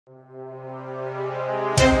Welcome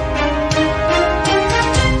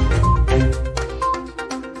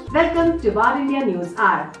to War India News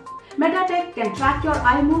Hour. MetaTech can track your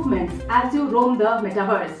eye movements as you roam the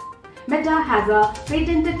metaverse. Meta has a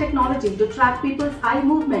patented technology to track people's eye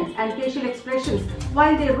movements and facial expressions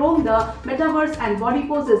while they roam the metaverse and body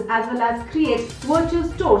poses, as well as create virtual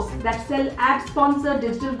stores that sell ad-sponsored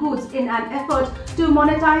digital goods in an effort to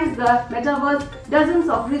monetize the metaverse, dozens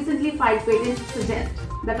of recently filed patents suggest.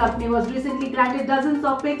 The company was recently granted dozens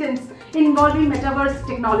of patents involving metaverse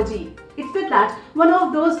technology. It's said that one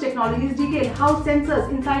of those technologies detail how sensors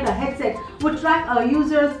inside a headset would track a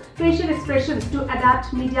user's facial expressions to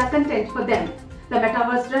adapt media content for them. The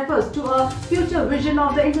metaverse refers to a future vision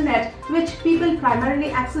of the internet which people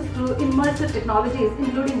primarily access through immersive technologies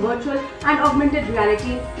including virtual and augmented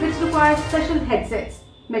reality, which requires special headsets.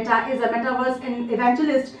 Meta is a metaverse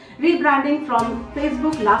evangelist, rebranding from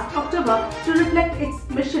Facebook last October to reflect its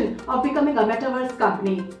mission of becoming a metaverse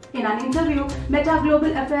company. In an interview, Meta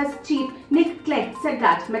Global Affairs Chief Nick Clegg said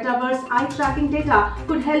that metaverse eye tracking data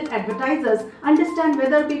could help advertisers understand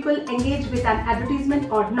whether people engage with an advertisement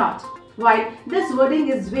or not. While this wording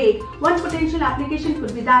is vague, one potential application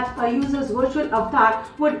could be that a user's virtual avatar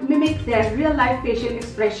would mimic their real-life facial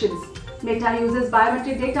expressions. Meta uses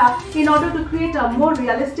biometric data in order to create a more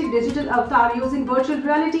realistic digital avatar using virtual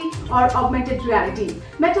reality or augmented reality.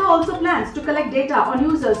 Meta also plans to collect data on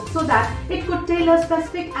users so that it could tailor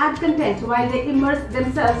specific ad content while they immerse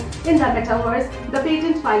themselves in the metaverse, the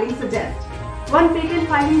patent filing suggests. One patent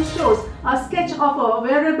filing shows a sketch of a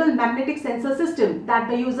wearable magnetic sensor system that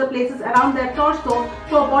the user places around their torso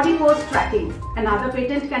for body pose tracking. Another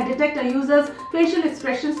patent can detect a user's facial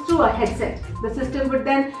expressions through a headset. The system would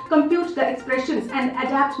then compute the expressions and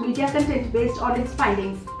adapt media content based on its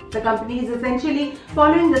findings. The company is essentially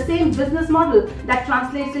following the same business model that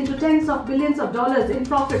translates into tens of billions of dollars in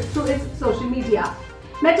profits through its social media.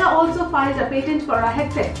 Meta also filed a patent for a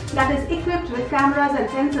headset that is equipped with cameras and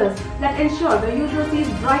sensors that ensure the user sees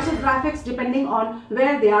brighter graphics depending on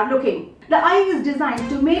where they are looking. The eye is designed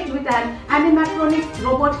to mate with an animatronic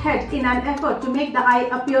robot head in an effort to make the eye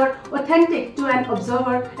appear authentic to an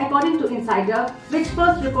observer, according to Insider, which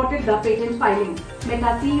first reported the patent filing.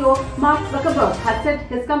 Meta CEO Mark Zuckerberg has said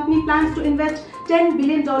his company plans to invest $10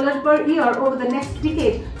 billion per year over the next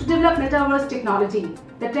decade to develop metaverse technology.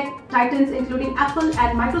 The tech titans including Apple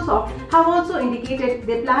and Microsoft have also indicated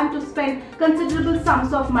they plan to spend considerable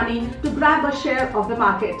sums of money to grab a share of the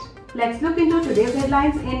market. Let's look into today's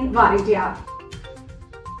headlines in War India.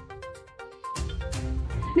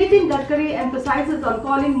 Nitin Gadkari emphasizes on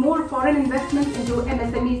calling more foreign investments into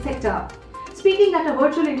MSME sector. Speaking at a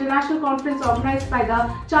virtual international conference organized by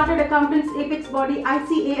the Chartered Accountants apex body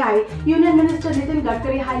ICAI, Union Minister Nitin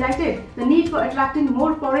Gadkari highlighted the need for attracting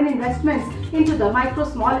more foreign investments into the micro,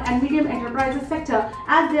 small and medium enterprises sector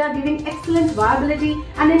as they are giving excellent viability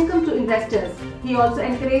and income to investors. He also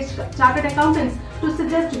encouraged Chartered Accountants to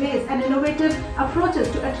suggest ways and innovative approaches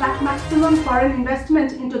to attract maximum foreign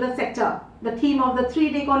investment into the sector. The theme of the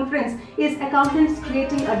three-day conference is Accountants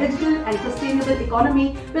Creating a Digital and Sustainable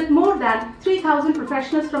Economy, with more than 3,000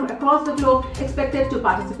 professionals from across the globe expected to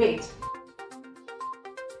participate.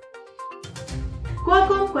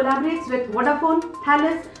 Qualcomm collaborates with Vodafone,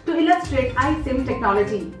 Thales to illustrate iSIM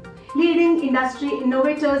technology. Leading industry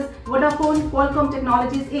innovators Vodafone, Qualcomm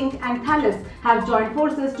Technologies Inc. and Thales have joined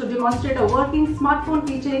forces to demonstrate a working smartphone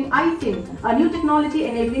featuring iSIM, a new technology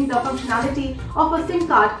enabling the functionality of a SIM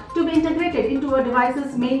card to be integrated into a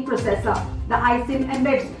device's main processor. The iSIM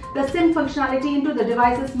embeds the SIM functionality into the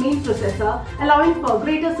device's main processor, allowing for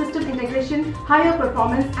greater system integration, higher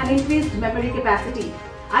performance and increased memory capacity.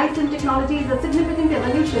 iSIM technology is a significant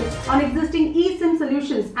evolution on existing eSIM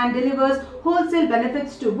solutions and delivers wholesale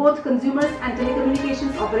benefits to both consumers and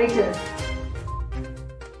telecommunications operators.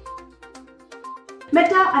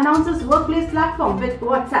 Meta announces workplace platform with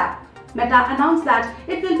WhatsApp. Meta announced that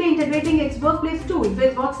it will be integrating its workplace tool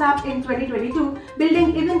with WhatsApp in 2022,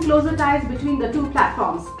 building even closer ties between the two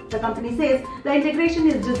platforms. The company says the integration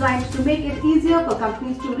is designed to make it easier for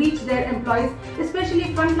companies to reach their employees, especially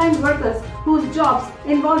frontline workers whose jobs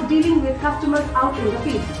involve dealing with customers out in the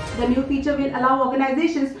field. The new feature will allow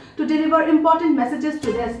organizations to deliver important messages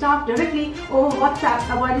to their staff directly over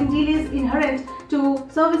WhatsApp, avoiding delays inherent to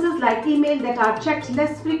services like email that are checked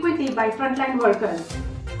less frequently by frontline workers.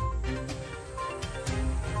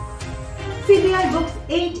 CBI books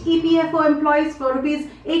 8 EPFO employees for Rs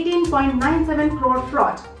 18.97 crore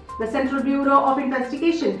fraud. The Central Bureau of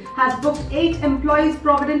Investigation has booked 8 Employees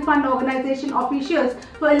Provident Fund Organization officials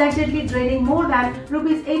for allegedly draining more than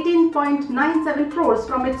Rs 18.97 crores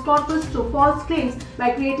from its corpus through false claims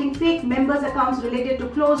by creating fake members' accounts related to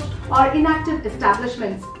closed or inactive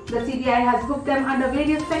establishments. The CBI has booked them under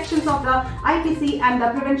various sections of the IPC and the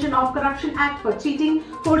Prevention of Corruption Act for cheating,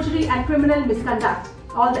 forgery and criminal misconduct.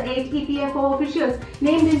 All the 8 EPFO officials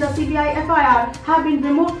named in the CBI FIR have been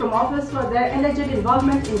removed from office for their alleged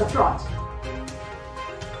involvement in the fraud.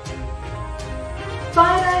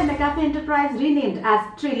 FireEye McAfee Enterprise renamed as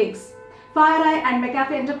Trellix. FireEye and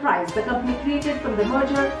McAfee Enterprise, the company created from the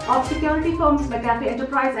merger of security firms McAfee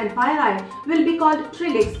Enterprise and FireEye, will be called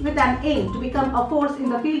Trellix with an aim to become a force in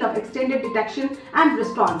the field of extended detection and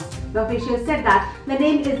response. The officials said that the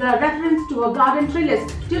name is a reference to a garden trellis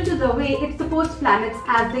due to the way it supports planets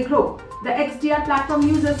as they grow. The XDR platform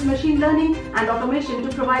uses machine learning and automation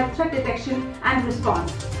to provide threat detection and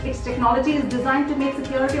response. Its technology is designed to make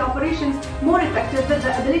security operations more effective with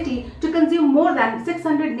the ability to consume more than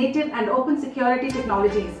 600 native and open security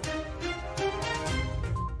technologies.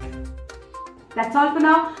 That's all for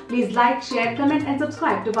now. Please like, share, comment and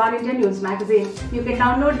subscribe to Var India News magazine. You can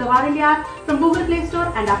download the Var India app from Google Play Store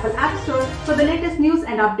and Apple App Store for the latest news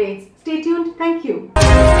and updates. Stay tuned. Thank you.